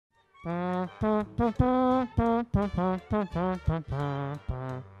In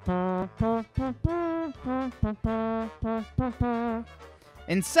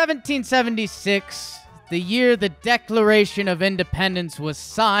the year the Declaration of Independence was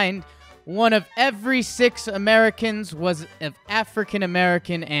signed, one of every 6 Americans was of African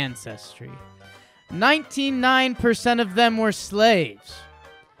American ancestry. 99% of them were slaves.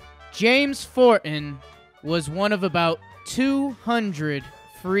 James Forten was one of about 200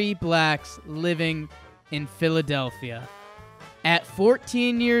 free blacks living in Philadelphia. At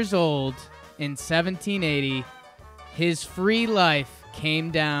 14 years old in 1780, his free life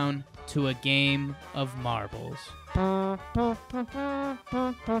came down to a game of marbles. I'm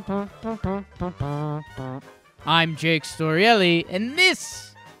Jake Storielli, and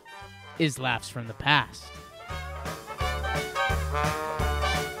this is Laughs from the Past.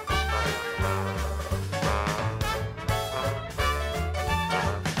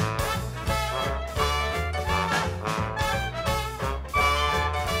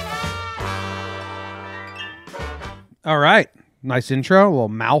 All right. Nice intro. A little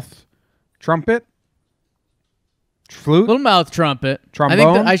mouth trumpet. Flute. Little mouth trumpet.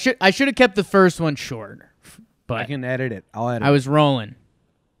 Trombone. I think I should have kept the first one short, but I can edit it. I'll edit it. I was rolling.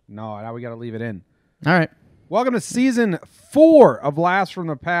 No, now we got to leave it in. All right. Welcome to Season 4 of Laughs from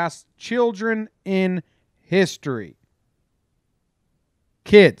the Past, Children in History.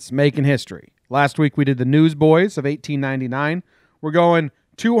 Kids making history. Last week we did the Newsboys of 1899. We're going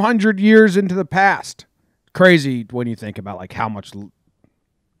 200 years into the past. Crazy when you think about like how much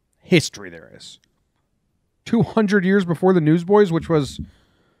history there is. 200 years before the Newsboys, which was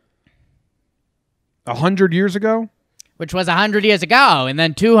 100 years ago. Which was 100 years ago, and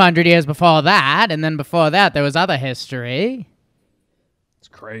then 200 years before that, and then before that there was other history. It's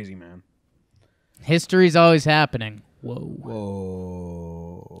crazy, man. History's always happening. Whoa.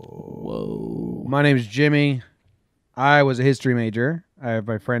 Whoa. My name's Jimmy. I was a history major. I have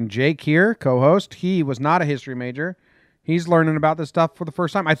my friend Jake here, co-host. He was not a history major. He's learning about this stuff for the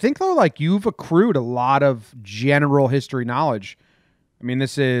first time. I think, though, like you've accrued a lot of general history knowledge. I mean,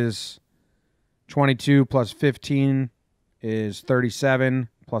 this is 22 plus 15 is 37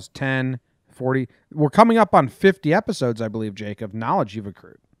 plus 10, 40. We're coming up on 50 episodes, I believe, Jake, of knowledge you've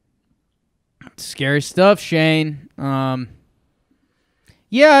accrued. Scary stuff, Shane. Yeah,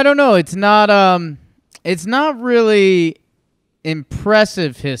 I don't know. It's not really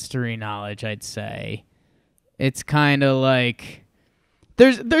impressive history knowledge, I'd say. It's kind of like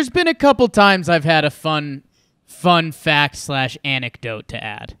there's been a couple times I've had a fun fact / anecdote to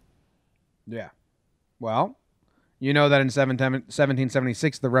add. Yeah. Well, you know that in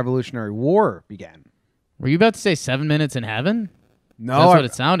 1776 the Revolutionary War began. Were you about to say 7 minutes in heaven? No, that's what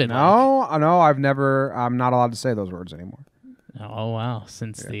it sounded like. No, I'm not allowed to say those words anymore. Oh wow,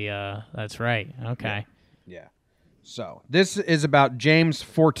 that's right. Okay. Yeah. So, this is about James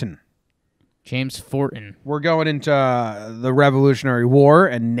Forten. James Forten. We're going into the Revolutionary War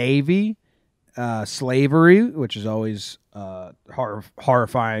and Navy, slavery, which is always a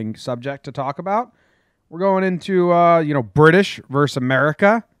horrifying subject to talk about. We're going into, British versus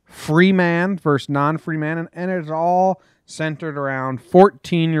America, free man versus non-free man, and it's all centered around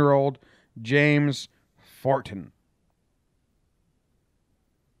 14-year-old James Forten.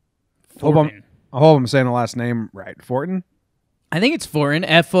 I hope I'm saying the last name right. Forten? I think it's Forten.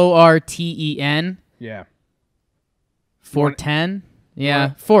 Forten. Yeah. Forten? Yeah,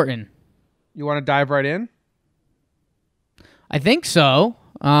 Forten. You want to dive right in? I think so.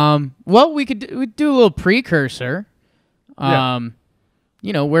 Well, we'd do a little precursor. Yeah.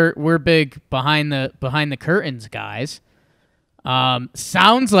 We're big behind the curtains guys.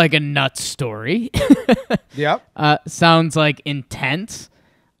 Sounds like a nuts story. Yep. Sounds like intense.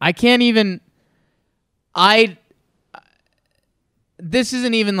 This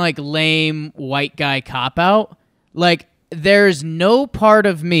isn't even like lame white guy cop-out. Like, there's no part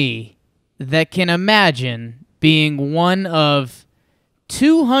of me that can imagine being one of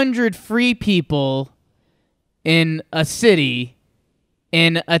 200 free people in a city,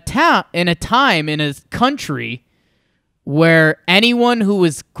 in a town, in a time, in a country where anyone who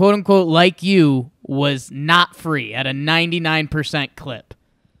was quote-unquote like you was not free at a 99% clip.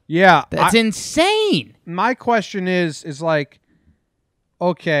 Yeah. That's insane. My question is like,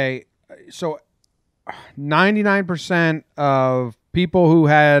 okay, so 99% of people who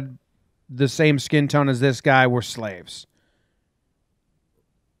had the same skin tone as this guy were slaves.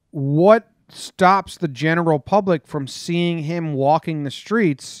 What stops the general public from seeing him walking the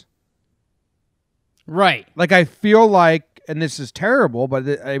streets? Right. Like, I feel like, and this is terrible,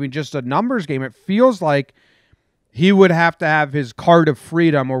 but I mean, just a numbers game, it feels like he would have to have his card of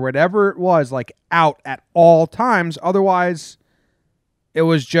freedom or whatever it was like out at all times. Otherwise, it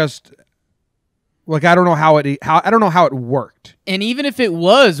was just like I don't know how it worked. And even if it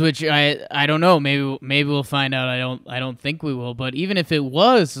was, which I don't know, maybe we'll find out. I don't think we will. But even if it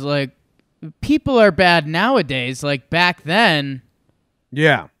was, like, people are bad nowadays. Like back then,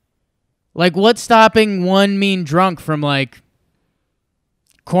 yeah. Like, what's stopping one mean drunk from like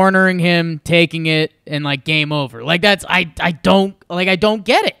cornering him, taking it, and like game over? Like that's I don't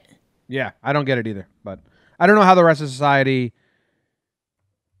get it. Yeah, I don't get it either. But I don't know how the rest of society.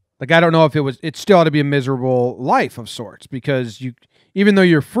 Like, I don't know if it still had to be a miserable life of sorts, because even though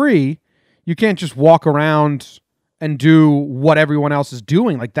you're free, you can't just walk around and do what everyone else is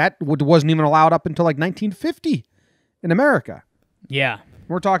doing. Like, that wasn't even allowed up until like 1950 in America. Yeah.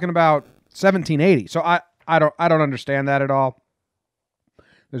 We're talking about 1780. So I don't understand that at all.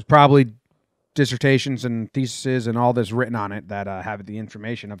 There's probably dissertations and theses and all this written on it that have the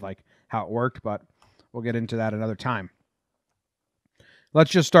information of like how it worked, but we'll get into that another time. Let's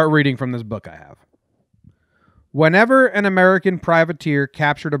just start reading from this book I have. Whenever an American privateer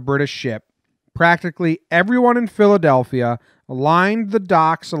captured a British ship, practically everyone in Philadelphia lined the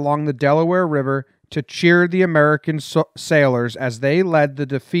docks along the Delaware River to cheer the American sailors as they led the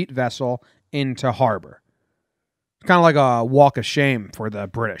defeat vessel into harbor. It's kind of like a walk of shame for the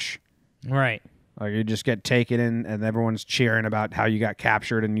British. Right. Like, you just get taken in and everyone's cheering about how you got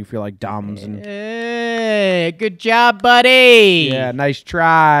captured and you feel like dumbs. And hey, good job, buddy. Yeah, nice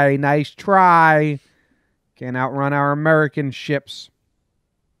try. Nice try. Can't outrun our American ships.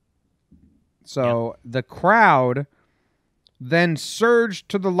 So the crowd then surged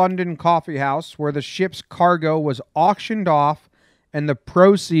to the London coffee house where the ship's cargo was auctioned off and the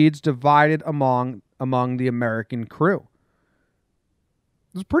proceeds divided among the American crew.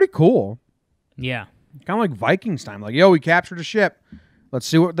 It was pretty cool. Yeah. Kind of like Vikings time. Like, yo, we captured a ship. Let's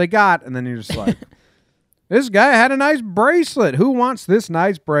see what they got. And then you're just like, this guy had a nice bracelet. Who wants this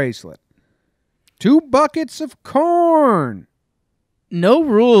nice bracelet? 2 buckets of corn. No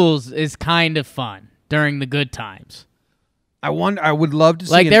rules is kind of fun during the good times. I would love to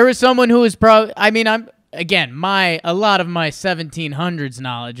see. Like, there was someone who was probably, I mean, a lot of my 1700s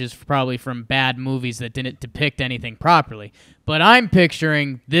knowledge is probably from bad movies that didn't depict anything properly. But I'm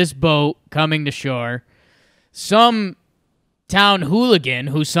picturing this boat coming to shore. Some town hooligan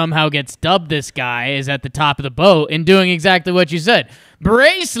who somehow gets dubbed this guy is at the top of the boat and doing exactly what you said.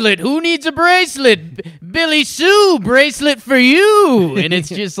 Bracelet! Who needs a bracelet? Billy Sue! Bracelet for you! And it's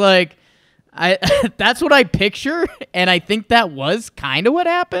just like, that's what I picture, and I think that was kind of what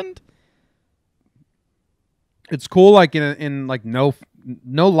happened. It's cool, like in like no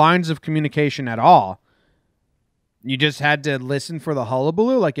lines of communication at all. You just had to listen for the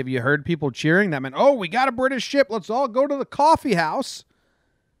hullabaloo. Like, if you heard people cheering, that meant, oh, we got a British ship. Let's all go to the coffee house.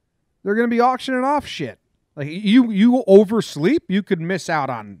 They're going to be auctioning off shit. Like, you oversleep, you could miss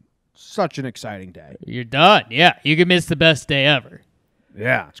out on such an exciting day. You're done. Yeah, you could miss the best day ever.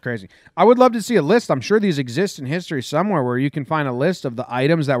 Yeah, it's crazy. I would love to see a list. I'm sure these exist in history somewhere where you can find a list of the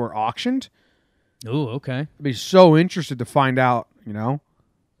items that were auctioned. Ooh, okay. I'd be so interested to find out,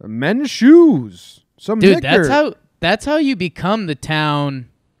 men's shoes, some Dude, liquor. that's how you become the town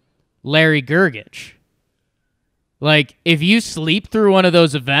Larry Gergich. Like, if you sleep through one of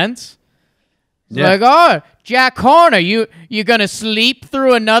those events, it's like, oh, Jack Horner, you gonna sleep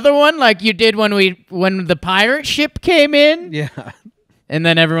through another one like you did when the pirate ship came in? Yeah. And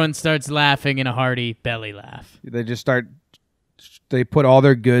then everyone starts laughing in a hearty belly laugh. They put all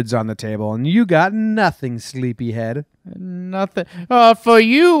their goods on the table, and you got nothing, sleepyhead. Nothing. For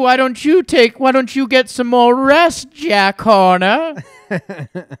you, why don't you get some more rest, Jack Horner?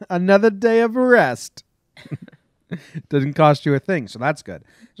 Another day of rest. Doesn't cost you a thing, so that's good.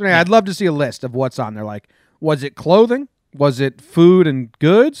 So anyway, I'd love to see a list of what's on there. Like, was it clothing? Was it food and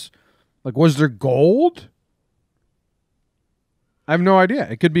goods? Like, was there gold? I have no idea.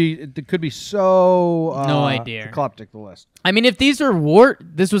 It could be so no idea. eclectic, the list. I mean, if these are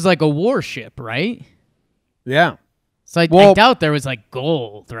this was like a warship, right? Yeah. So I doubt there was like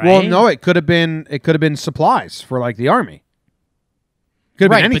gold, right? Well, no, it could have been supplies for like the army.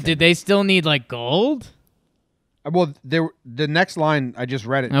 Could have been anything. But did they still need like gold? Well, the next line I just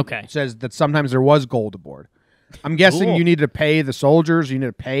read it says that sometimes there was gold aboard. I'm guessing you need to pay the soldiers, you need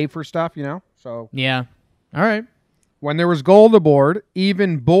to pay for stuff, So yeah. All right. When there was gold aboard,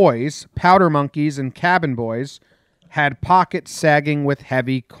 even boys, powder monkeys, and cabin boys had pockets sagging with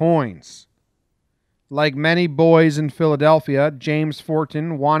heavy coins. Like many boys in Philadelphia, James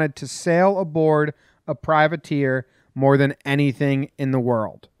Forten wanted to sail aboard a privateer more than anything in the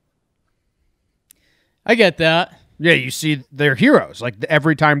world. I get that. Yeah, you see, they're heroes. Like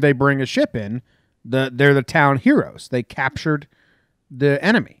every time they bring a ship in, they're the town heroes. They captured the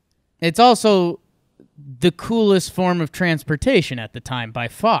enemy. It's also the coolest form of transportation at the time by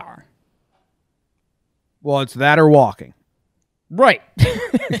far. Well, it's that or walking. Right.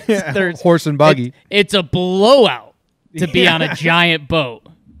 Horse and buggy. It's a blowout to be on a giant boat.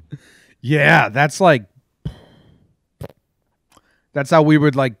 Yeah, that's how we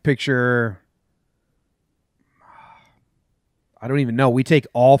would like picture. I don't even know. We take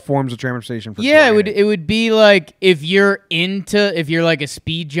all forms of transportation for granted. It would be like if you're like a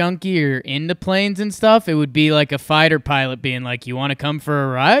speed junkie or into planes and stuff, it would be like a fighter pilot being like, "You want to come for a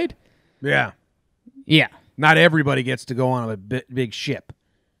ride?" Yeah. Yeah. Not everybody gets to go on a big ship.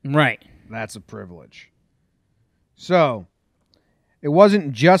 Right. That's a privilege. So, it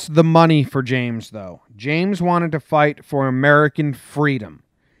wasn't just the money for James, though. James wanted to fight for American freedom.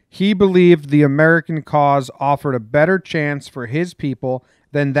 He believed the American cause offered a better chance for his people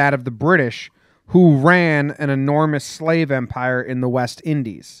than that of the British, who ran an enormous slave empire in the West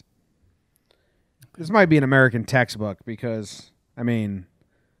Indies. This might be an American textbook because, I mean,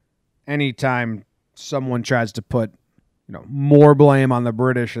 anytime someone tries to put, more blame on the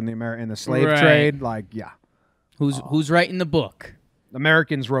British in the slave trade, like, yeah. Who's writing the book?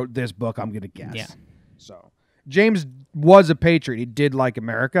 Americans wrote this book, I'm going to guess. Yeah. So, James was a patriot. He did like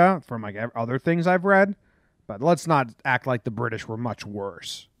America from like other things I've read, but let's not act like the British were much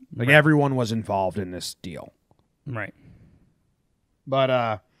worse. Like everyone was involved in this deal. Right.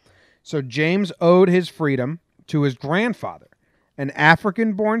 But so James owed his freedom to his grandfather, an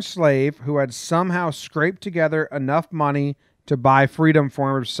African-born slave who had somehow scraped together enough money to buy freedom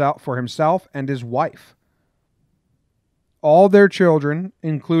for himself and his wife. All their children,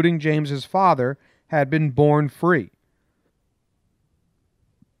 including James's father, had been born free.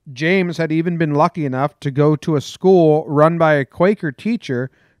 James had even been lucky enough to go to a school run by a Quaker teacher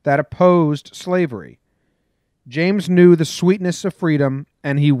that opposed slavery. James knew the sweetness of freedom,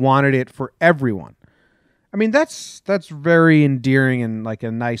 and he wanted it for everyone. I mean, that's very endearing in like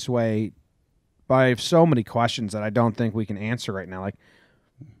a nice way, but I have so many questions that I don't think we can answer right now. Like,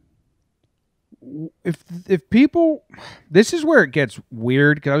 if people, this is where it gets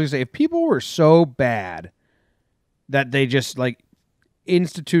weird, because I was gonna say, if people were so bad that they just like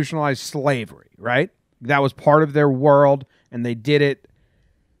institutionalized slavery, right? That was part of their world, and they did it,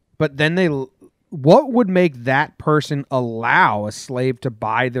 but then what would make that person allow a slave to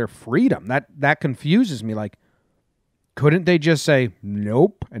buy their freedom? That confuses me. Like, couldn't they just say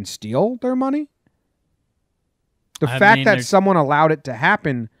nope and steal their money? The fact that someone allowed it to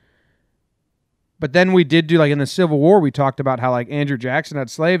happen. But then we did do, like in the Civil War, we talked about how like Andrew Jackson had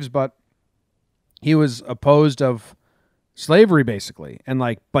slaves, but he was opposed of slavery basically. And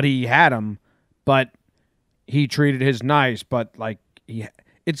like, but he had them, but he treated his nice, but like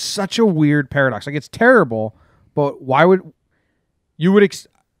it's such a weird paradox. Like it's terrible, but why would you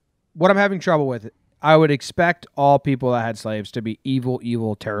what I'm having trouble with, I would expect all people that had slaves to be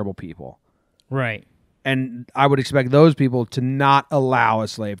evil, terrible people. Right. And I would expect those people to not allow a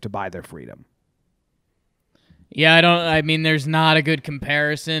slave to buy their freedom. Yeah, I mean, there's not a good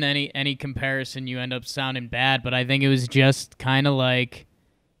comparison. Any comparison, you end up sounding bad, but I think it was just kind of like,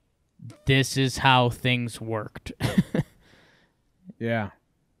 this is how things worked. Yeah.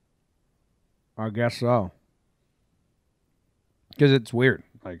 I guess so. Because it's weird.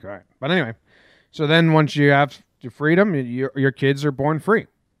 Like, all right. But anyway, so then once you have your freedom, your kids are born free.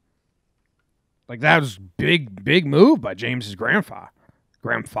 Like, that was big move by James's grandpa.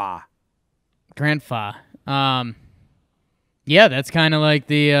 Yeah, that's kind of like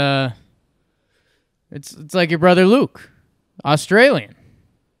the it's like your brother Luke, Australian.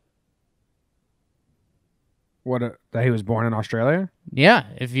 That he was born in Australia? Yeah,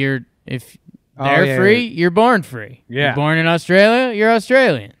 if they're free, you're born free. Yeah. You're born in Australia, you're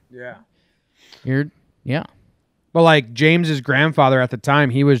Australian. Yeah. Yeah. But like James's grandfather at the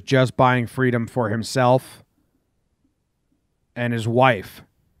time, he was just buying freedom for himself and his wife.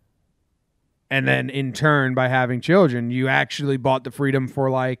 And then in turn, by having children, you actually bought the freedom for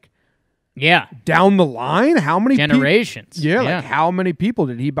like, down the line, how many generations? Like how many people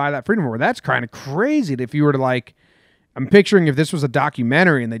did he buy that freedom for? That's kind of crazy. If you were to like, I'm picturing if this was a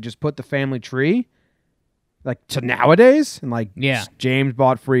documentary and they just put the family tree, like to nowadays, and like James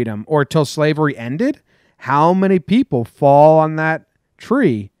bought freedom, or till slavery ended, how many people fall on that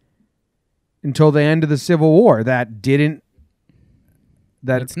tree until the end of the Civil War that didn't?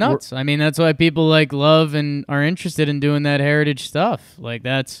 It's nuts. I mean, that's why people like love and are interested in doing that heritage stuff. Like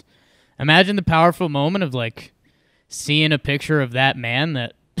imagine the powerful moment of like seeing a picture of that man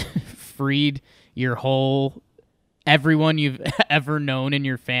that freed your whole everyone you've ever known in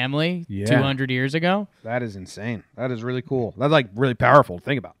your family 200 years ago. That is insane. That is really cool. That's like really powerful to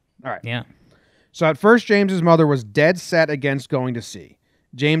think about. All right. Yeah. So at first, James's mother was dead set against going to sea.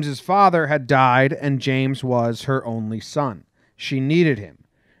 James's father had died, and James was her only son. She needed him.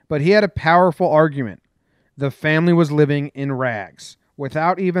 But he had a powerful argument. The family was living in rags,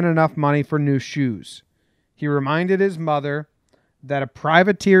 without even enough money for new shoes. He reminded his mother that a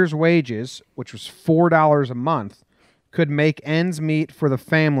privateer's wages, which was $4 a month, could make ends meet for the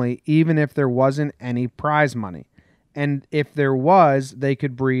family even if there wasn't any prize money. And if there was, they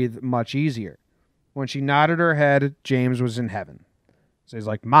could breathe much easier. When she nodded her head, James was in heaven. So he's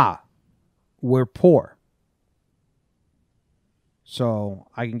like, Ma, we're poor, so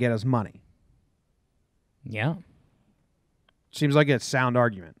I can get us money. Yeah. Seems like a sound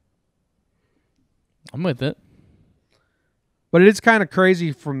argument. I'm with it. But it is kind of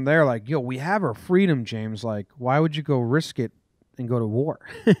crazy from there. Like, yo, we have our freedom, James. Like, why would you go risk it and go to war?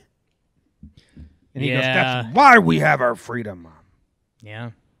 And he goes, that's why we have our freedom, Mom.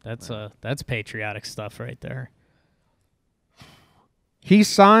 Yeah, that's patriotic stuff right there. He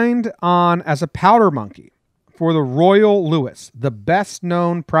signed on as a powder monkey for the Royal Lewis, the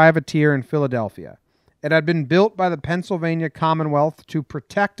best-known privateer in Philadelphia. It had been built by the Pennsylvania Commonwealth to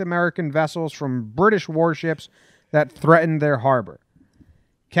protect American vessels from British warships that threatened their harbor.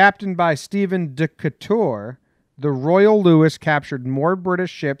 Captained by Stephen Decatur, the Royal Lewis captured more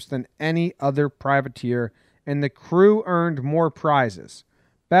British ships than any other privateer, and the crew earned more prizes.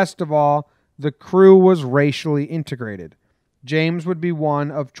 Best of all, the crew was racially integrated. James would be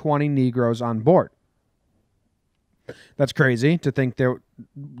one of 20 Negroes on board. That's crazy to think there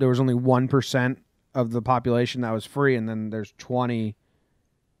was only 1% of the population that was free, and then there's 20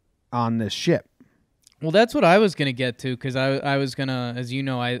 on this ship. Well, that's what I was going to get to, because I was going to, as you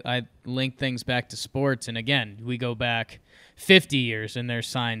know, I link things back to sports. And again, we go back 50 years and there's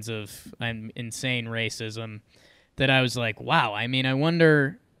signs of insane racism that I was like, wow, I mean, I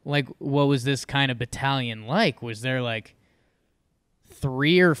wonder, like, what was this kind of battalion like? Was there like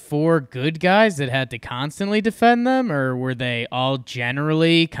 3 or 4 good guys that had to constantly defend them, or were they all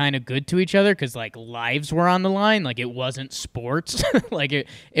generally kind of good to each other because like lives were on the line? Like, it wasn't sports. Like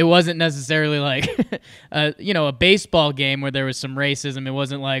it wasn't necessarily like a baseball game where there was some racism. It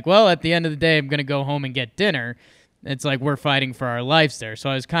wasn't like, well, at the end of the day, I'm going to go home and get dinner. It's like we're fighting for our lives there.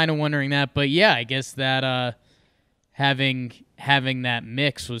 So I was kind of wondering that, but yeah, I guess that having that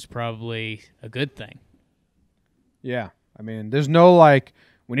mix was probably a good thing. Yeah. I mean, there's no, like,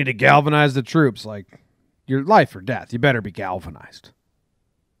 we need to galvanize the troops. Like, your life or death, you better be galvanized.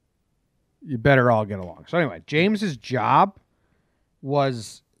 You better all get along. So anyway, James's job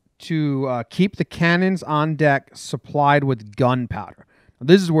was to keep the cannons on deck supplied with gunpowder. Now,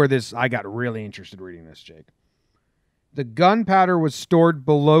 this is where I got really interested reading this, Jake. The gunpowder was stored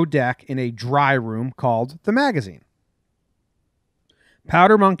below deck in a dry room called the magazine.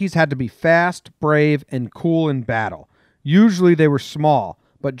 Powder monkeys had to be fast, brave, and cool in battle. Usually they were small,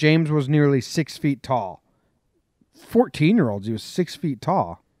 but James was nearly 6 feet tall. 14-year-olds, he was 6 feet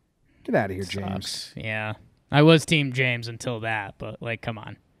tall. Get out of here, James. Sucks. Yeah. I was Team James until that, but, like, come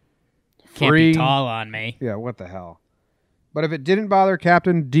on. Can't be tall on me. Yeah, what the hell. But if it didn't bother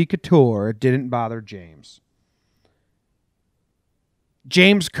Captain Decatur, it didn't bother James.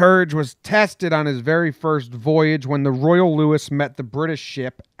 James' courage was tested on his very first voyage when the Royal Lewis met the British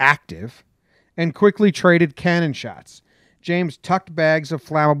ship Active and quickly traded cannon shots. James tucked bags of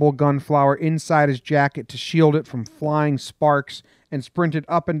flammable gunflower inside his jacket to shield it from flying sparks and sprinted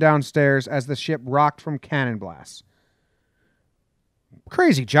up and down stairs as the ship rocked from cannon blasts.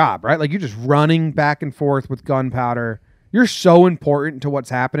 Crazy job, right? Like, you're just running back and forth with gunpowder. You're so important to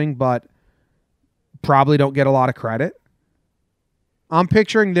what's happening, but probably don't get a lot of credit. I'm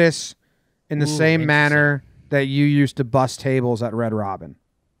picturing this in the same manner that you used to bust tables at Red Robin.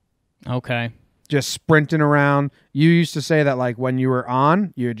 Okay. Just sprinting around. You used to say that, like, when you were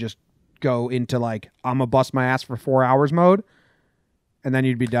on, you would just go into, like, I'm going to bust my ass for 4 hours mode, and then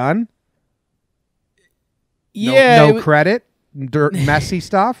you'd be done. Yeah. No credit. Messy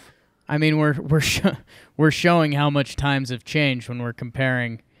stuff. I mean, we're showing how much times have changed when we're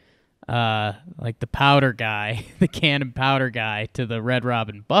comparing, like, the powder guy, the cannon powder guy, to the Red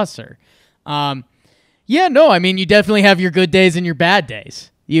Robin busser. Yeah, no, I mean, you definitely have your good days and your bad days.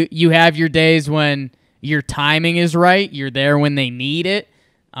 You have your days when your timing is right. You're there when they need it.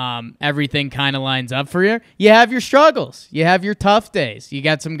 Everything kind of lines up for you. You have your struggles. You have your tough days. You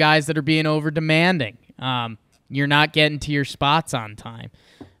got some guys that are being over demanding. You're not getting to your spots on time.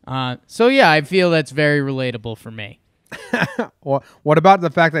 So yeah, I feel that's very relatable for me. What about the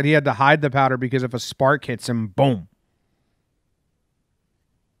fact that he had to hide the powder because if a spark hits him, boom.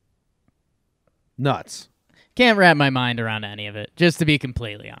 Nuts. Can't wrap my mind around any of it, just to be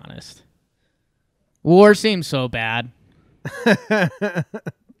completely honest. War seems so bad.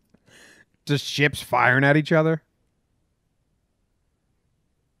 Just ships firing at each other?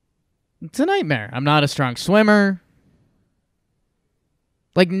 It's a nightmare. I'm not a strong swimmer.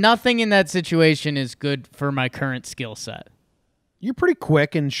 Like, nothing in that situation is good for my current skill set. You're pretty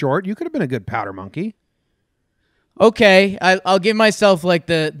quick and short. You could have been a good powder monkey. Okay, I'll give myself, like,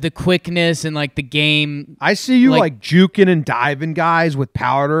 the quickness and, like, the game. I see you, like juking and diving guys with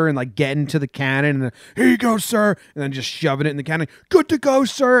powder and, like, getting to the cannon and then, here you go, sir, and then just shoving it in the cannon. Good to go,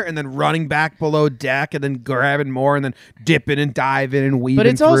 sir, and then running back below deck and then grabbing more and then dipping and diving and weaving But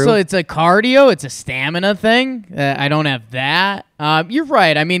it's through. also, it's a cardio, it's a stamina thing. I don't have that. You're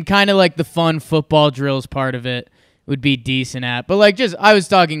right. I mean, kind of like the fun football drills part of it would be decent at. But, like, I was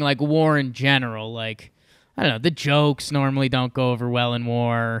talking, like, war in general, like, I don't know, the jokes normally don't go over well in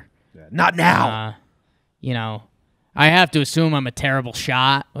war. Not now. You know, I have to assume I'm a terrible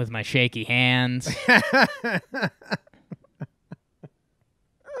shot with my shaky hands.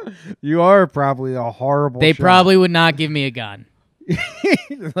 You are probably a horrible They shot. probably would not give me a gun.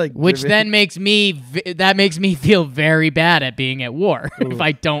 Like, Which then makes me feel very bad at being at war if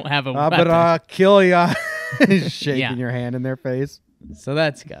I don't have a weapon. But kill ya. Shaking your hand in their face. So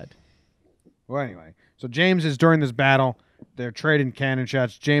that's good. Well, anyway. So James is during this battle. They're trading cannon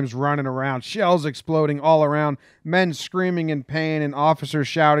shots. James running around, shells exploding all around, men screaming in pain, and officers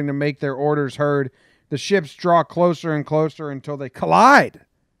shouting to make their orders heard. The ships draw closer and closer until they collide.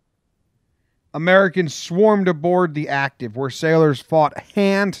 Americans swarmed aboard the Active, where sailors fought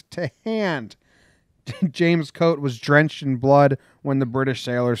hand to hand. James' coat was drenched in blood when the British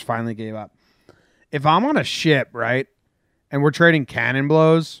sailors finally gave up. If I'm on a ship, right, and we're trading cannon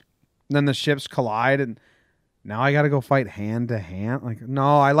blows, and then the ships collide, and now I got to go fight hand to hand. Like,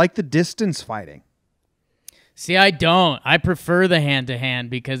 no, I like the distance fighting. See, I don't. I prefer the hand to hand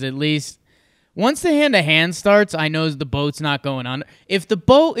because at least once the hand to hand starts, I know the boat's not going under. If the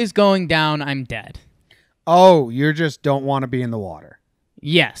boat is going down, I'm dead. Oh, you just don't want to be in the water.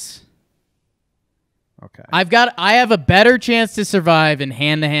 Yes. Okay. I have a better chance to survive in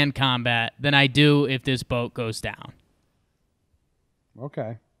hand to hand combat than I do if this boat goes down.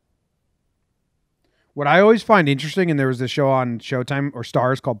 Okay. What I always find interesting, and there was this show on Showtime or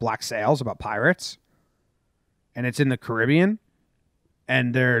Stars called Black Sails about pirates, and it's in the Caribbean,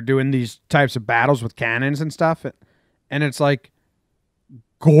 and they're doing these types of battles with cannons and stuff, and it's like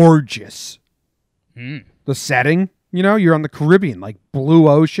gorgeous. The setting, you know, you're on the Caribbean, like blue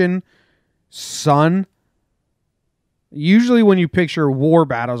ocean, sun. Usually when you picture war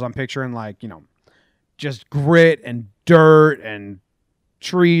battles, I'm picturing like, you know, just grit and dirt and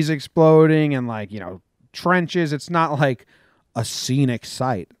trees exploding and like, you know, trenches. It's not like a scenic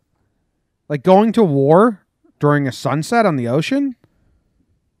sight. Like going to war during a sunset on the ocean.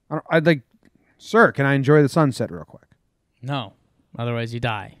 I'd like, sir, can I enjoy the sunset real quick? No, otherwise you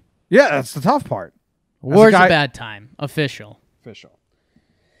die. Yeah, that's the tough part. War's a bad time. Official.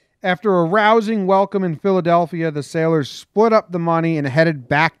 After a rousing welcome in Philadelphia, the sailors split up the money and headed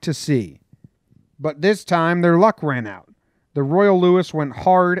back to sea. But this time their luck ran out. The Royal Lewis went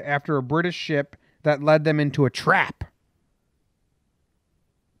hard after a British ship that led them into a trap.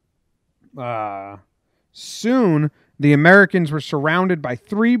 Soon, the Americans were surrounded by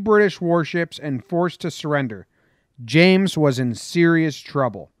 3 British warships and forced to surrender. James was in serious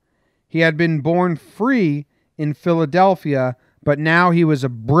trouble. He had been born free in Philadelphia, but now he was a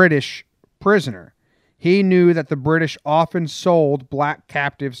British prisoner. He knew that the British often sold black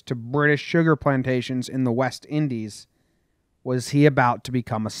captives to British sugar plantations in the West Indies. Was he about to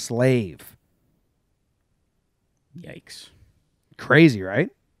become a slave? Yikes. Crazy, right?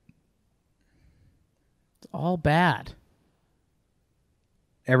 It's all bad.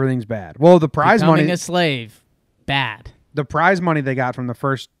 Everything's bad. Well, the prize Becoming money... a slave, bad. The prize money they got from the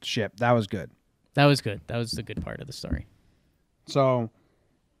first ship, that was good. That was good. That was the good part of the story. So,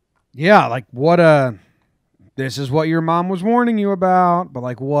 yeah, like what a... This is what your mom was warning you about, but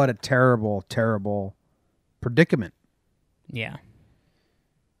like what a terrible, terrible predicament. Yeah.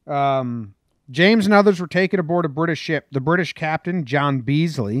 James and others were taken aboard a British ship. The British captain, John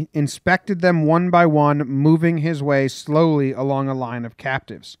Beasley, inspected them one by one, moving his way slowly along a line of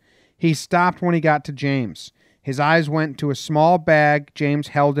captives. He stopped when he got to James. His eyes went to a small bag James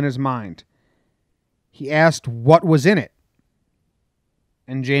held in his mind. He asked what was in it.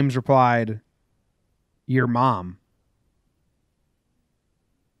 And James replied, "Your mom."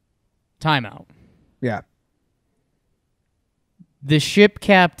 Timeout. Yeah. The ship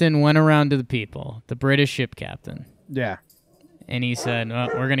captain went around to the people, the British ship captain, Yeah. and he said, oh,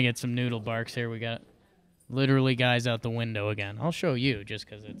 we're going to get some noodle barks here. We got literally guys out the window again. I'll show you just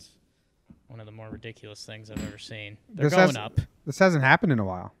because it's one of the more ridiculous things I've ever seen. They're going up. This hasn't happened in a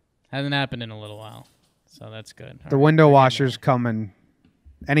while. Hasn't happened in a little while, so that's good. The window washers come and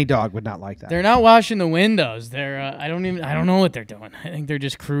any dog would not like that. They're not washing the windows. They're I don't know what they're doing. I think they're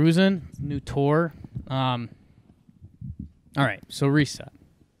just cruising. New tour. All right, so reset.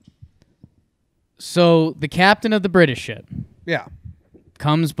 So the captain of the British ship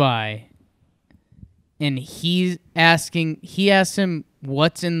comes by, and he asks him,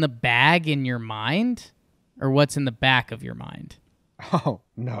 what's in the bag in your mind, or what's in the back of your mind? Oh,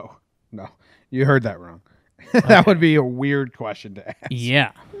 no. You heard that wrong. That would be a weird question to ask.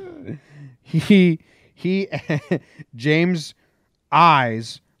 Yeah. James'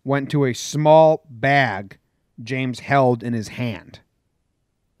 eyes went to a small bag James held in his hand.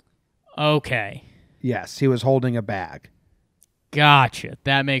 Okay. Yes, he was holding a bag. Gotcha.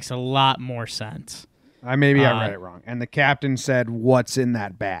 That makes a lot more sense. I read it wrong. And the captain said, what's in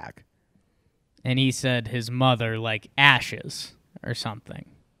that bag? And he said his mother, like ashes or something.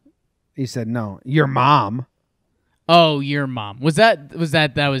 He said, no, your mom. Oh, your mom. That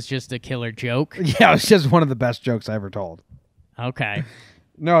was just a killer joke? Yeah, it was just one of the best jokes I ever told. Okay.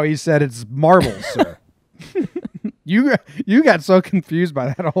 No, he said it's marbles, sir. You got so confused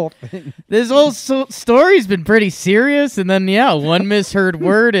by that whole thing. This whole story's been pretty serious, and then one misheard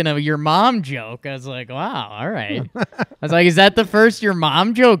word and your mom joke. I was like, wow, all right. I was like, is that the first your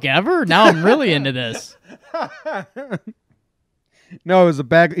mom joke ever? Now I'm really into this. No, it was a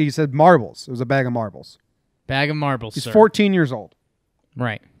bag. He said marbles. It was a bag of marbles. Bag of marbles. He's 14 years old.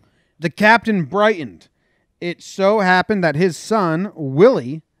 Right. The captain brightened. It so happened that his son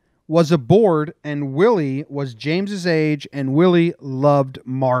Willie was aboard, and Willie was James's age, and Willie loved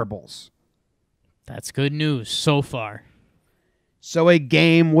marbles. That's good news so far. So a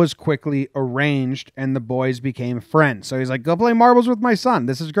game was quickly arranged, and the boys became friends. So he's like, go play marbles with my son.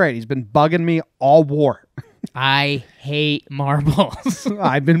 This is great. He's been bugging me all war. I hate marbles.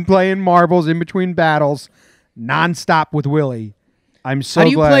 I've been playing marbles in between battles nonstop with Willie. I'm so glad. How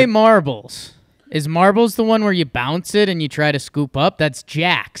do you play marbles? Is marbles the one where you bounce it and you try to scoop up? That's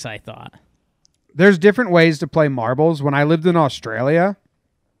jacks, I thought. There's different ways to play marbles. When I lived in Australia,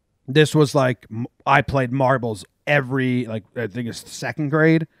 this was like I played marbles I think it's second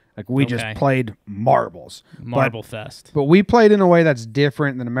grade. Like we just played marbles. Marble fest. But we played in a way that's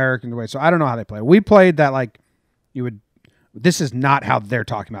different than American way. So I don't know how they play. We played that like you would. This is not how they're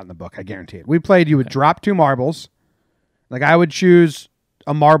talking about in the book. I guarantee it. We played. You would drop 2 marbles. Like I would choose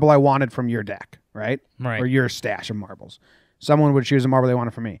a marble I wanted from your deck, right? Right. Or your stash of marbles. Someone would choose a marble they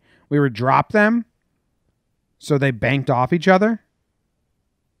wanted from me. We would drop them so they banked off each other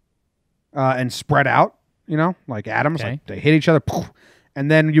and spread out, like atoms. Like they hit each other. And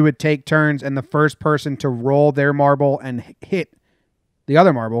then you would take turns, and the first person to roll their marble and hit the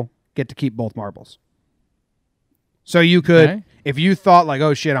other marble get to keep both marbles. So you could, if you thought like,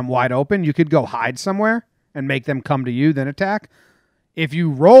 oh shit, I'm wide open, you could go hide somewhere and make them come to you, then attack. If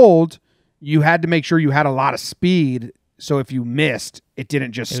you rolled, you had to make sure you had a lot of speed, so if you missed, it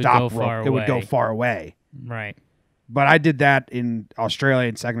didn't just stop. It would go far away. Right. But I did that in Australia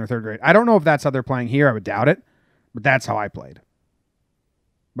in 2nd or 3rd grade. I don't know if that's how they're playing here. I would doubt it. But that's how I played.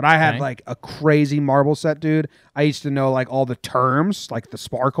 But I had like a crazy marble set, dude. I used to know like all the terms, like the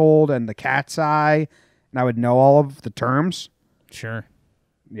sparkled and the cat's eye, and I would know all of the terms. Sure.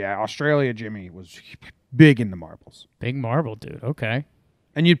 Yeah, Australia, Jimmy, was big into marbles. Big marble, dude. Okay.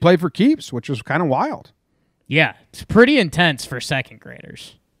 And you'd play for keeps, which was kind of wild. Yeah, it's pretty intense for 2nd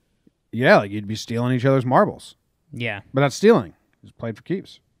graders. Yeah, like you'd be stealing each other's marbles. Yeah. But that's stealing. Just played for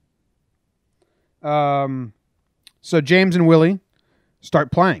keeps. So James and Willie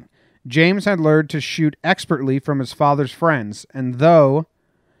start playing. James had learned to shoot expertly from his father's friends, and though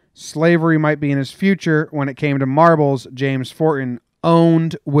slavery might be in his future, when it came to marbles, James Forten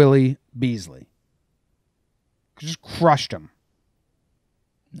owned Willie Beasley. Just crushed him.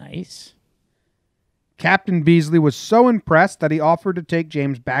 Nice. Captain Beasley was so impressed that he offered to take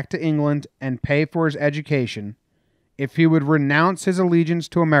James back to England and pay for his education if he would renounce his allegiance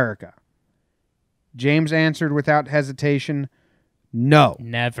to America. James answered without hesitation, no.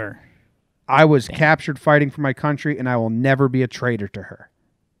 Never. I was captured fighting for my country, and I will never be a traitor to her.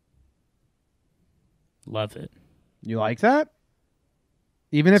 Love it. You like that?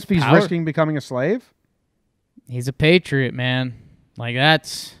 Even if he's risking becoming a slave? He's a patriot, man. Like,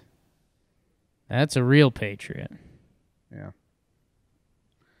 that's a real patriot. Yeah.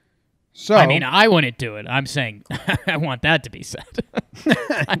 So I mean, I wouldn't do it. I'm saying I want that to be said.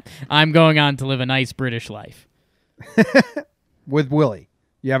 I'm going on to live a nice British life. with Willie,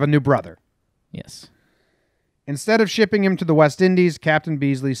 you have a new brother. Yes. Instead of shipping him to the West Indies, Captain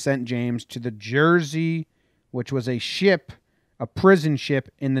Beasley sent James to the Jersey, which was a prison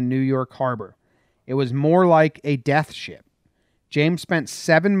ship in the New York harbor. It was more like a death ship. James spent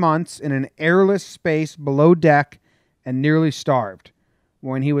 7 months in an airless space below deck and nearly starved.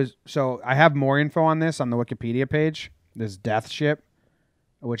 So I have more info on this on the Wikipedia page, this death ship,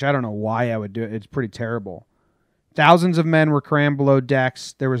 which I don't know why I would do it. It's pretty terrible. Thousands of men were crammed below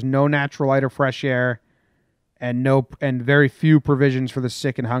decks. There was no natural light or fresh air, and very few provisions for the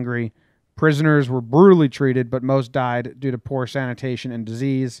sick and hungry. Prisoners were brutally treated, but most died due to poor sanitation and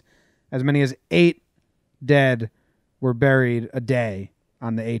disease. As many as 8 dead were buried a day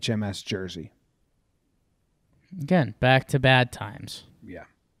on the HMS Jersey. Again, back to bad times. Yeah.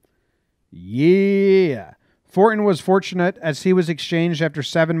 Forten was fortunate as he was exchanged after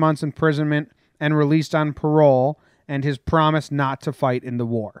 7 months imprisonment and released on parole, and his promise not to fight in the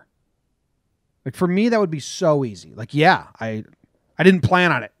war. Like, for me, that would be so easy. Like, yeah, I didn't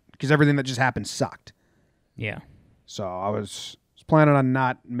plan on it because everything that just happened sucked. Yeah. So I was planning on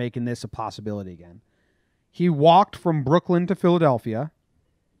not making this a possibility again. He walked from Brooklyn to Philadelphia.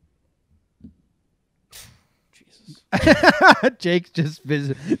 Jesus. Jake just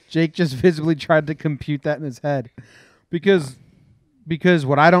visibly tried to compute that in his head. Because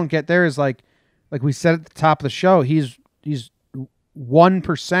what I don't get there is like we said at the top of the show, he's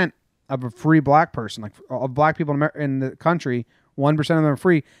 1% of a free black person, like of black people in the country, 1% of them are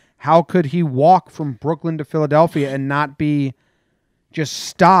free. How could he walk from Brooklyn to Philadelphia and not be just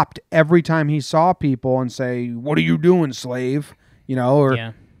stopped every time he saw people and say, "What are you doing, slave?" You know,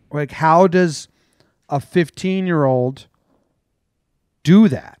 or like, how does a 15-year-old do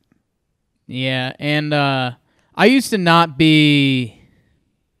that? Yeah, and I used to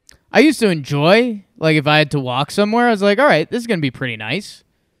enjoy, like, if I had to walk somewhere, I was like, all right, this is going to be pretty nice.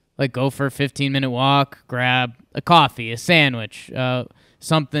 Like, go for a 15-minute walk, grab a coffee, a sandwich,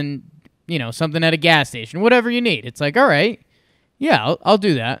 something at a gas station, whatever you need. It's like, all right, yeah, I'll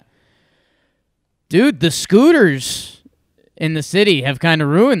do that. Dude, the scooters in the city have kind of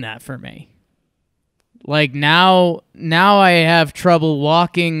ruined that for me. Like, now I have trouble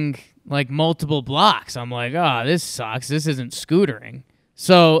walking, like, multiple blocks. I'm like, oh, this sucks. This isn't scootering.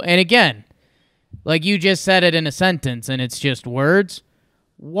 So, and again, like you just said it in a sentence and it's just words.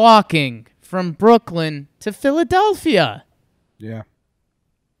 Walking from Brooklyn to Philadelphia. Yeah.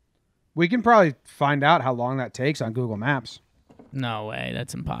 We can probably find out how long that takes on Google Maps. No way.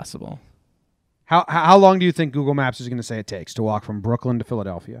 That's impossible. How long do you think Google Maps is going to say it takes to walk from Brooklyn to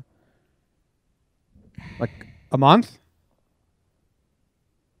Philadelphia? Like a month?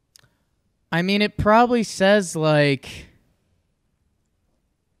 I mean, it probably says like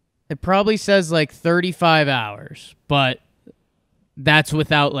 35 hours, but that's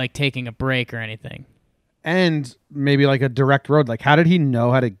without like taking a break or anything. And maybe like a direct road. Like, how did he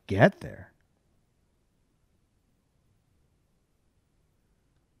know how to get there?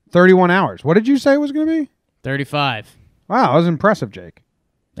 31 hours. What did you say it was going to be? 35. Wow, that was impressive, Jake.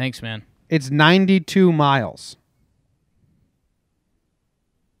 Thanks, man. It's 92 miles.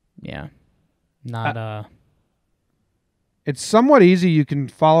 Yeah. Not It's somewhat easy. You can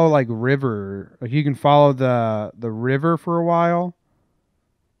follow like river. Like, you can follow the river for a while.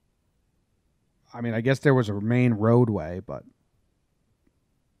 I mean, I guess there was a main roadway, but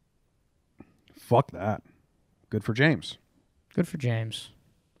fuck that. Good for James. Good for James.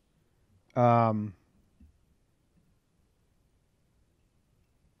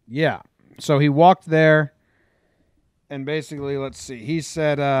 Yeah. So he walked there, and basically, let's see. He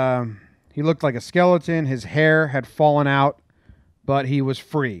said he looked like a skeleton. His hair had fallen out, but he was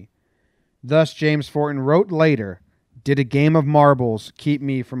free. Thus, James Forten wrote later, "Did a game of marbles keep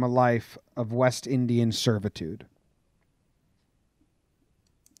me from a life of West Indian servitude?"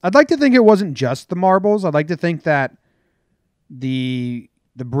 I'd like to think it wasn't just the marbles. I'd like to think that the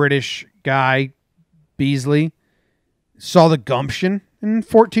British guy, Beasley, saw the gumption in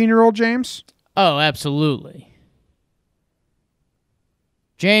 14-year-old James. Oh, absolutely.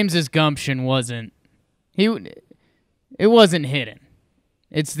 James's gumption wasn't hidden.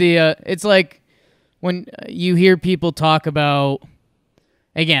 It's like when you hear people talk about,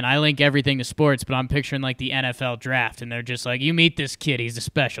 again, I link everything to sports, but I'm picturing like the NFL draft, and they're just like, you meet this kid, he's a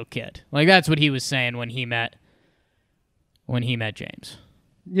special kid. Like, that's what he was saying when he met James.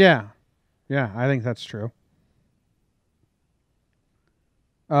 Yeah. Yeah, I think that's true.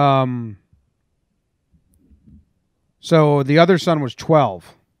 So the other son was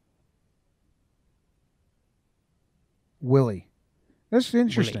 12. Willie. That's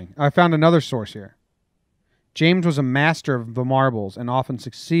interesting. I found another source here. James was a master of the marbles and often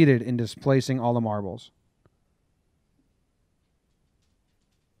succeeded in displacing all the marbles.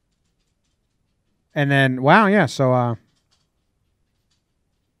 And then, wow, yeah, so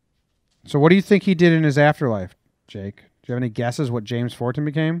what do you think he did in his afterlife, Jake? Do you have any guesses what James Forten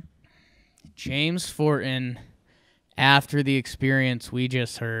became? James Forten, after the experience we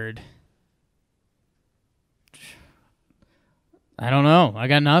just heard, I don't know. I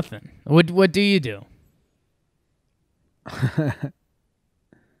got nothing. What do you do?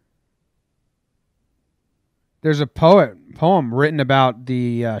 There's a poem written about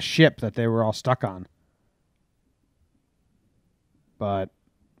the ship that they were all stuck on, but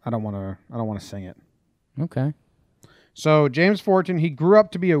I don't want to sing it. Okay. So James Forten, he grew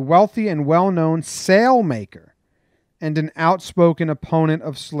up to be a wealthy and well-known sailmaker and an outspoken opponent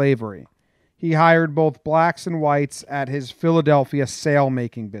of slavery. He hired both blacks and whites at his Philadelphia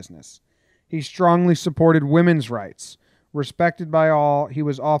sail-making business. He strongly supported women's rights. Respected by all, he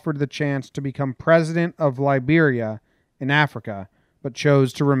was offered the chance to become president of Liberia in Africa, but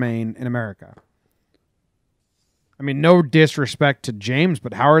chose to remain in America. I mean, no disrespect to James,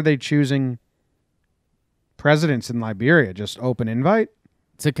 but how are they choosing presidents in Liberia? Just open invite?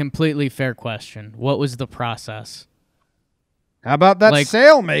 It's a completely fair question. What was the process? How about that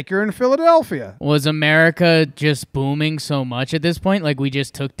sailmaker in Philadelphia? Was America just booming so much at this point? Like, we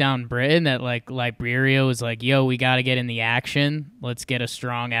just took down Britain that, like, Liberia was like, yo, we got to get in the action. Let's get a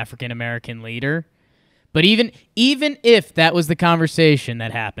strong African-American leader. But even if that was the conversation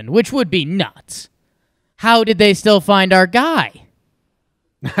that happened, which would be nuts, how did they still find our guy?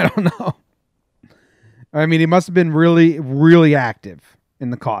 I don't know. I mean, he must have been really, really active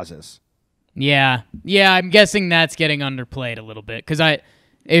in the causes. Yeah, I'm guessing that's getting underplayed a little bit, because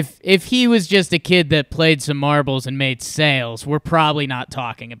if he was just a kid that played some marbles and made sales, we're probably not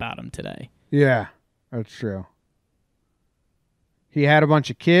talking about him today. Yeah, that's true. He had a bunch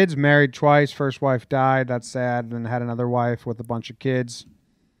of kids, married twice, first wife died, that's sad, then had another wife with a bunch of kids.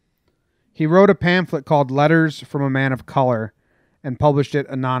 He wrote a pamphlet called Letters from a Man of Color and published it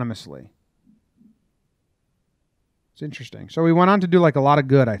anonymously. It's interesting. So he went on to do like a lot of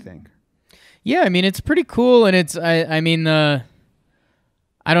good, I think. Yeah, I mean, it's pretty cool, and it's, I mean, I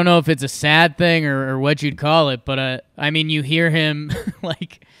don't know if it's a sad thing or what you'd call it, but, I mean, you hear him,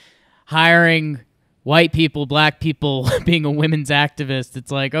 like, hiring white people, black people, being a women's activist. It's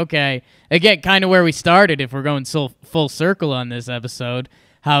like, okay, again, kind of where we started, if we're going full circle on this episode,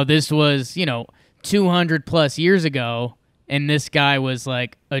 how this was, 200-plus years ago, and this guy was,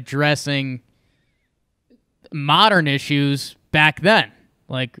 like, addressing modern issues back then,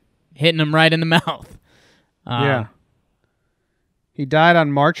 like, hitting him right in the mouth. Yeah. He died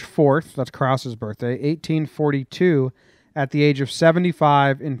on March 4th, that's Krause's birthday, 1842, at the age of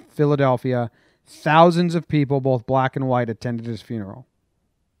 75 in Philadelphia. Thousands of people, both black and white, attended his funeral.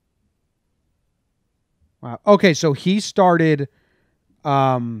 Wow. Okay, so he started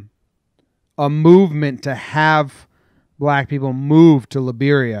a movement to have black people move to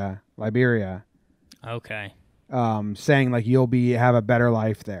Liberia. Okay. Saying, like, you'll have a better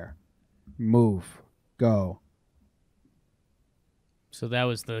life there. Move. Go. So that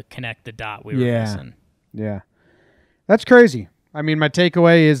was the connect the dot we were missing. Yeah. That's crazy. I mean, my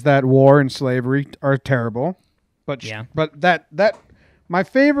takeaway is that war and slavery are terrible. But that my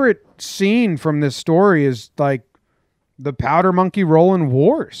favorite scene from this story is, like, the powder monkey rolling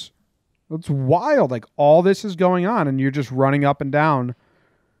wars. It's wild. Like, all this is going on, and you're just running up and down.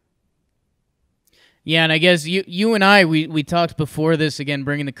 Yeah, and I guess you and I, we talked before this, again,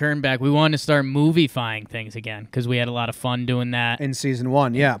 bringing the curtain back. We wanted to start movie-fying things again because we had a lot of fun doing that. In season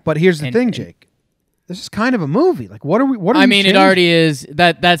 1, yeah. But here's the thing, Jake. This is kind of a movie. Like, what are we it already is.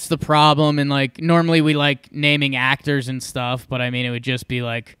 That's the problem. And, like, normally we like naming actors and stuff, but, I mean, it would just be,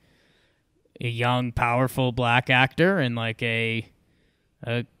 like, a young, powerful black actor and, like, a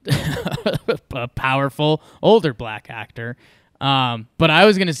powerful, older black actor. But I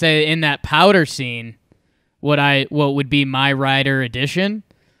was gonna say in that powder scene, what would be my rider addition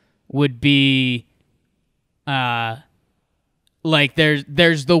would be, like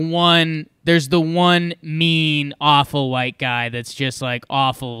there's the one mean, awful white guy that's just like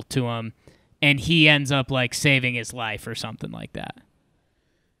awful to him, and he ends up like saving his life or something like that.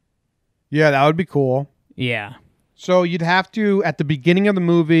 Yeah, that would be cool. Yeah. So you'd have to, at the beginning of the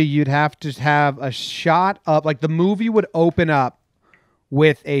movie, you'd have to have a shot of, like, the movie would open up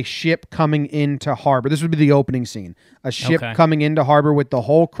with a ship coming into harbor. This would be the opening scene. A ship coming into harbor with the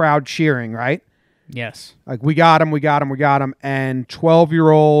whole crowd cheering, right? Yes. Like, we got him. And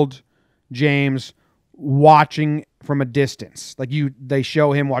 12-year-old James watching from a distance. Like they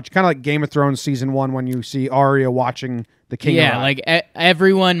show him watch, kind of like Game of Thrones season 1 when you see Arya watching the king. Yeah, like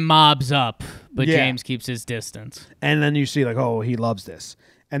everyone mobs up, but Yeah. James keeps his distance. And then you see like, oh, he loves this.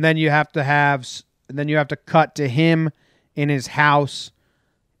 And then you have to cut to him in his house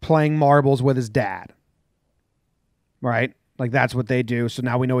playing marbles with his dad. Right? Like that's what they do. So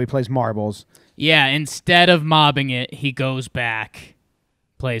now we know he plays marbles. Yeah, instead of mobbing it, he goes back,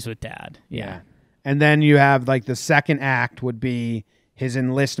 plays with dad. Yeah. And then you have like the second act would be his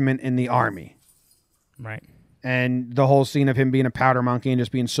enlistment in the army. Right. And the whole scene of him being a powder monkey and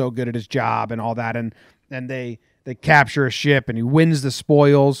just being so good at his job and all that. And they capture a ship and he wins the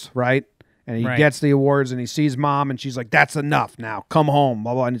spoils, right? And he gets the awards and he sees mom and she's like, that's enough now. Come home.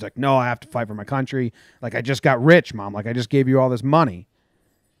 Blah, blah. And he's like, no, I have to fight for my country. Like, I just got rich, mom. Like, I just gave you all this money.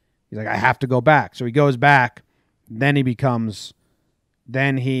 He's like, I have to go back. So he goes back. Then he becomes,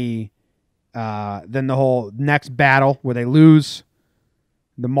 then the whole next battle where they lose,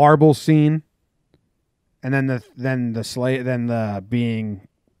 the marble scene, and then the being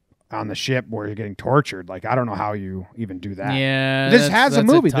on the ship where you're getting tortured. Like, I don't know how you even do that. Yeah. This has a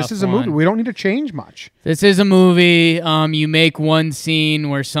movie. This is a movie. one. We don't need to change much. This is a movie. You make one scene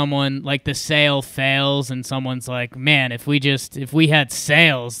where someone, like the sail fails and someone's like, man, if we had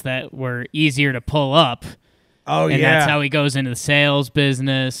sails that were easier to pull up. Oh, and yeah. that's how he goes into the sales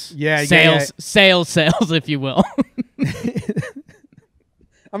business. Yeah, Sales, if you will.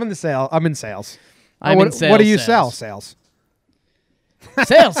 I'm in sales. What do you sell? Sales.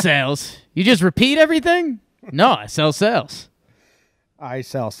 Sales. You just repeat everything? No, I sell sales. I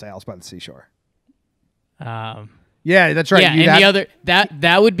sell sales by the seashore. Yeah, that's right. and the other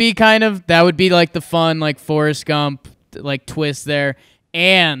that would be like the fun, like Forrest Gump, like twist there.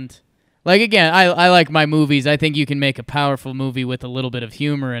 And like again, I like my movies. I think you can make a powerful movie with a little bit of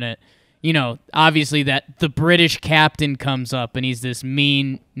humor in it. You know, obviously that the British captain comes up and he's this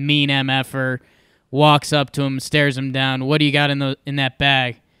mean MFer. Walks up to him, stares him down. What do you got in that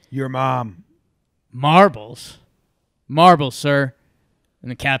bag? Your mom. Marbles. Marbles, sir. And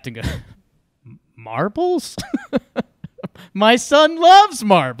the captain goes, marbles? My son loves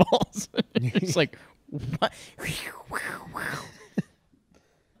marbles. It's like, what?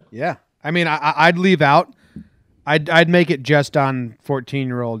 Yeah. I mean, I'd leave out. I'd make it just on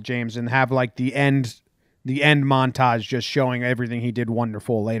 14-year-old James and have like the end montage just showing everything he did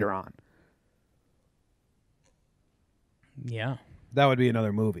wonderful later on. Yeah. That would be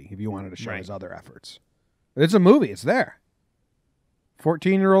another movie if you wanted to show his other efforts. But it's a movie. It's there.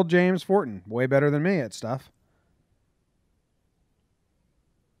 14-year-old James Forten. Way better than me at stuff.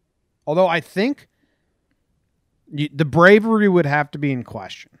 Although I think the bravery would have to be in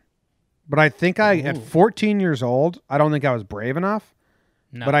question. But I think at 14 years old, I don't think I was brave enough.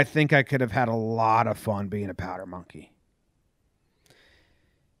 No. But I think I could have had a lot of fun being a powder monkey.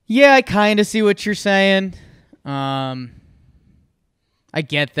 Yeah, I kind of see what you're saying. I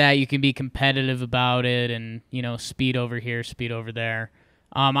get that you can be competitive about it and, you know, speed over here, speed over there.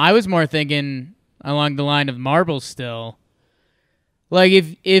 I was more thinking along the line of marbles still. Like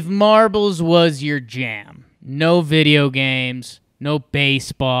if marbles was your jam, no video games, no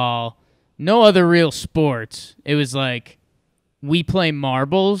baseball, no other real sports. It was like we play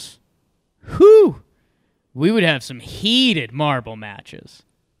marbles. Whew. We would have some heated marble matches.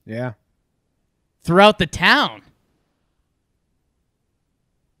 Yeah. Throughout the town.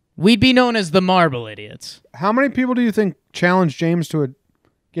 We'd be known as the Marble Idiots. How many people do you think challenged James to a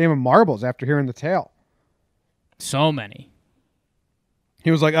game of marbles after hearing the tale? So many.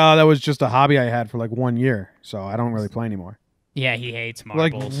 He was like, oh, that was just a hobby I had for like 1 year, so I don't really play anymore. Yeah, he hates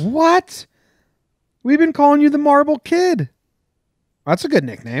marbles. Like, what? We've been calling you the Marble Kid. That's a good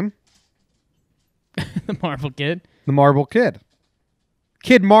nickname. The Marble Kid? The Marble Kid.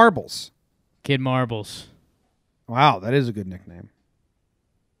 Kid Marbles. Kid Marbles. Wow, that is a good nickname.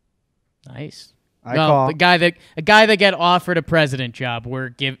 Nice. A guy that got offered a president job.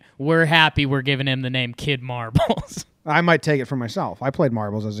 We're happy we're giving him the name Kid Marbles. I might take it for myself. I played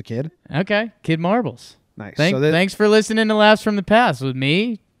marbles as a kid. Okay, Kid Marbles. Nice. Thanks for listening to Laughs from the Past with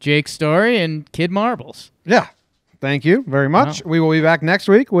me, Jake Story, and Kid Marbles. Yeah. Thank you very much. We will be back next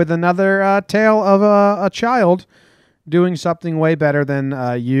week with another tale of a child doing something way better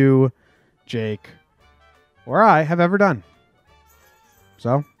than you, Jake, or I have ever done.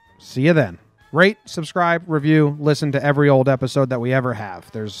 So, see you then. Rate, subscribe, review, listen to every old episode that we ever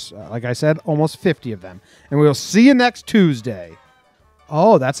have. There's, like I said, almost 50 of them. And we will see you next Tuesday.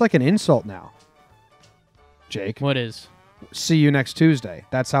 Oh, that's like an insult now. Jake. What is? See you next Tuesday.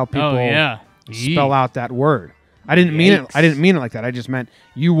 That's how people spell Yee. out that word. I didn't mean it. I didn't mean it like that. I just meant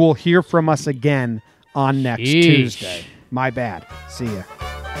you will hear from us again on next Sheesh. Tuesday. My bad. See ya.